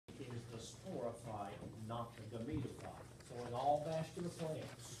not the gametophyte. So in all vascular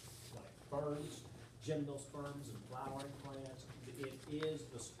plants, like ferns, gymnosperms, and flowering plants, it is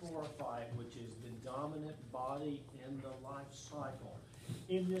the sporophyte, which is the dominant body in the life cycle.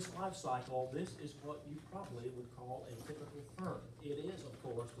 In this life cycle, this is what you probably would call a typical fern. It is, of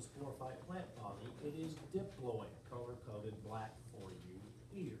course, the sporophyte plant body. It is diploid, color-coded black for you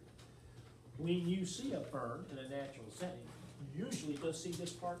here. When you see a fern in a natural setting, you usually just see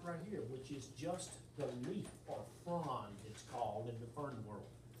this part right here, which is just the leaf, or frond, it's called in the fern world.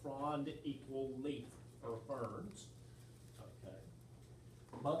 Frond equal leaf for ferns. Okay.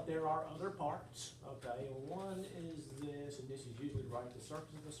 But there are other parts, okay? One is this, and this is usually right at the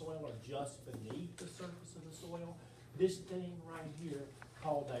surface of the soil or just beneath the surface of the soil. This thing right here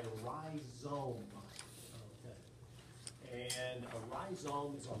called a rhizome. Okay. And a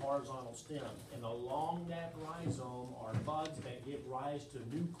rhizome is a horizontal stem, and along that rhizome are buds that give rise to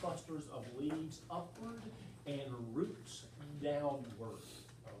new clusters of leaves upward and roots downward.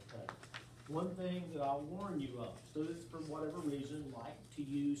 Okay. One thing that I'll warn you of, students for whatever reason like to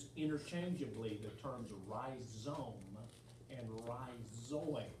use interchangeably the terms rhizome and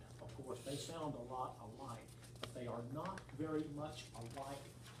rhizoid. Of course, they sound a lot alike, but they are not very much alike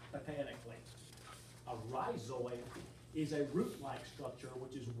botanically. A rhizoid is a root-like structure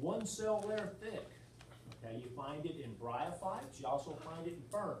which is one cell layer thick. Okay, you find it in bryophytes, you also find it in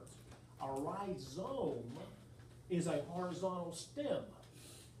ferns. A rhizome is a horizontal stem.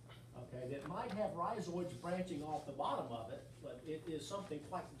 Okay, that might have rhizoids branching off the bottom of it, but it is something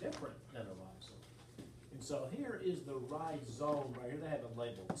quite different than a rhizome. And so here is the rhizome right here. They have it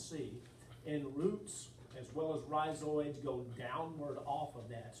labeled C. And roots, as well as rhizoids, go downward off of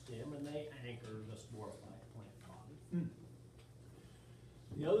that stem, and they anchor the sporophyte plant body.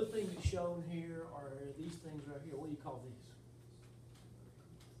 The other thing that's shown here are these things right here. What do you call these?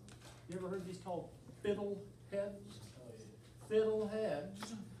 You ever heard these called fiddle heads? Fiddle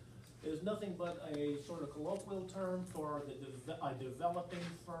heads is nothing but a sort of colloquial term for a developing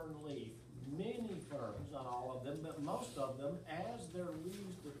fern leaf. Many ferns, not all of them, but most of them, as their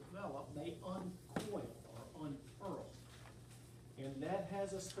leaves develop, they uncoil or unfurl. And that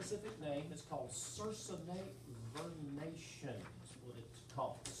has a specific name. It's called circinate vernation. That's what it's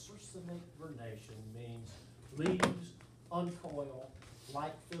called. Circinate vernation means leaves uncoil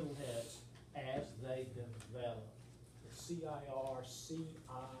like fiddleheads as they develop. circinate,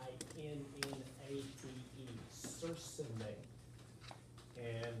 circinate.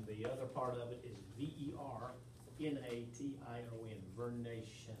 And the other part of it is vernation,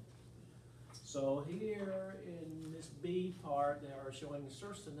 vernation. So here in this B part, they are showing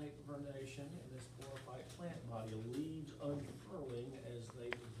circinate vernation in this sporophyte plant body, leaves unfurling as they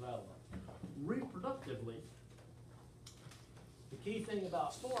develop. Reproductively, the key thing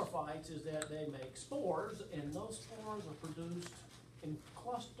about sporophytes is that they make spores, and those spores are produced in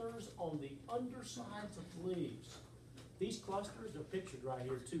clusters on the undersides of leaves. These clusters are pictured right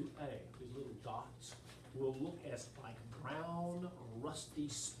here, 2A. These little dots will look as like brown, rusty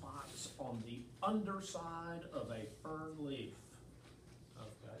spots on the underside of a fern leaf.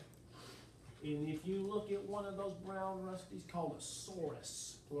 Okay. And if you look at one of those brown rusties, called a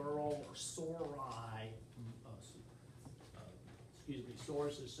sorus, plural, or sori. Excuse me,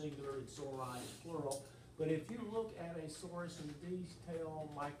 sorus is singular and sori is plural. But if you look at a sorus in detail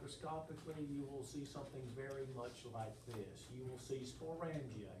microscopically, you will see something very much like this. You will see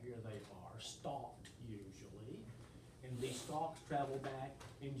sporangia. Here they are, stalked usually. And these stalks travel back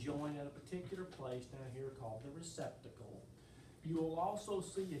and join at a particular place down here called the receptacle. You will also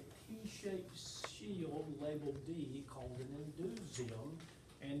see a T-shaped shield labeled D called an indusium.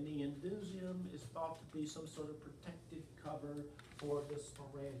 And the indusium is thought to be some sort of protective cover for the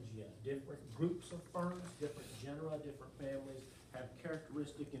sporangia. Different groups of ferns, different genera, different families have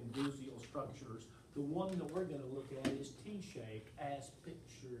characteristic indusial structures. The one that we're going to look at is T-shaped as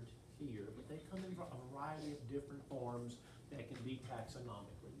pictured here, but they come in a variety of different forms that can be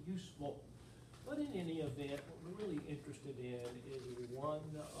taxonomically useful. But in any event, what we're really interested in is one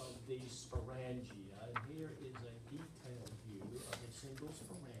of these sporangia. And here is a detailed view of a single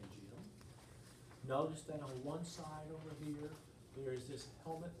sporangium. Notice that on one side over here, there is this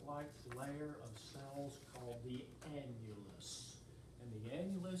helmet-like layer of cells called the annulus. And the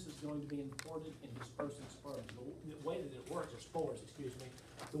annulus is going to be important in dispersing sperms. The way that it works, or spores, excuse me,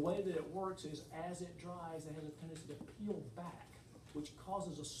 the way that it works is as it dries, it has a tendency to peel back, which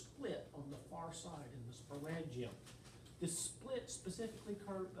causes a split on the far side in the sporangium. This split specifically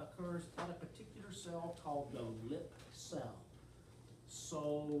occurs at a particular cell called the lip cell.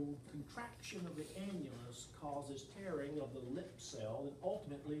 So contraction of the annulus causes tearing of the lip cell, and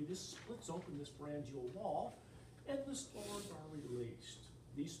ultimately this splits open the sporangial wall, and the spores are released.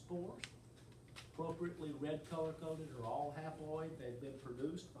 These spores, appropriately red color coded, are all haploid. They've been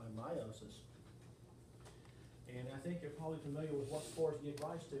produced by meiosis. And I think you're probably familiar with what spores give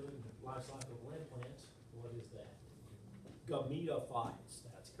rise to in the life cycle of plant plants. What is that? Gametophytes.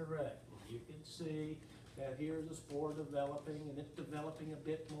 That's correct. You can see that here's a spore developing, and it's developing a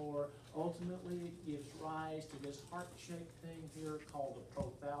bit more. Ultimately, it gives rise to this heart-shaped thing here called a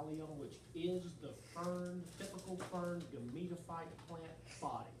prothállium, which is the fern, typical fern gametophyte plant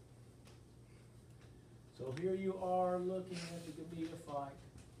body. So here you are looking at the gametophyte.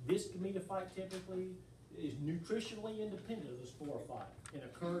 This gametophyte typically is nutritionally independent of the sporophyte and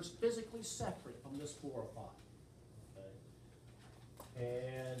occurs physically separate from the sporophyte. Okay.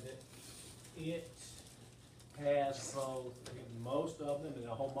 And it has both, most of them in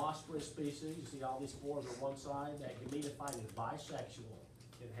a homosporous species. You see all these spores on one side. That gametophyte is bisexual.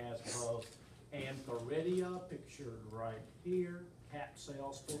 It has both antheridia, pictured right here. Cap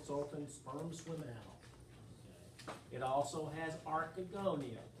cell splits open, sperm swim out. Okay. It also has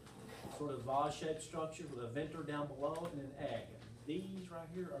archegonia, sort of vase-shaped structure with a venter down below and an egg. These right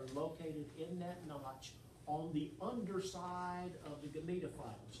here are located in that notch on the underside of the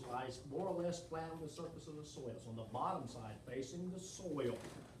gametophyte, which lies more or less flat on the surface of the soil. So on the bottom side, facing the soil,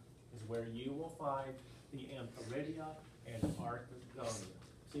 is where you will find the antheridia and archegonia.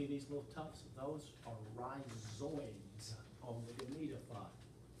 See these little tufts? Those are rhizoids on the gametophyte.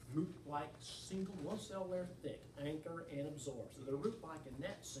 Root-like, single, one cell layer thick, anchor and absorb. So they're root-like in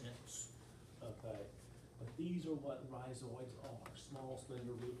that sense, okay? But these are what rhizoids are, small,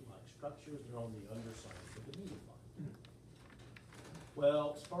 slender, root-like structures. They're on the underside of the gametophyte.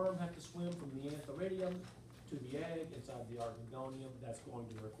 Well, sperm have to swim from the antheridium to the egg inside the archegonium. That's going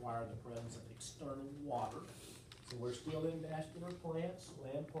to require the presence of external water. So we're still in vascular plants,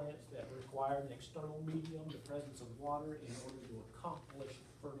 land plants that require an external medium, the presence of water, in order to accomplish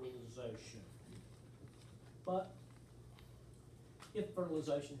fertilization. But if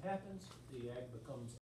fertilization happens, the egg becomes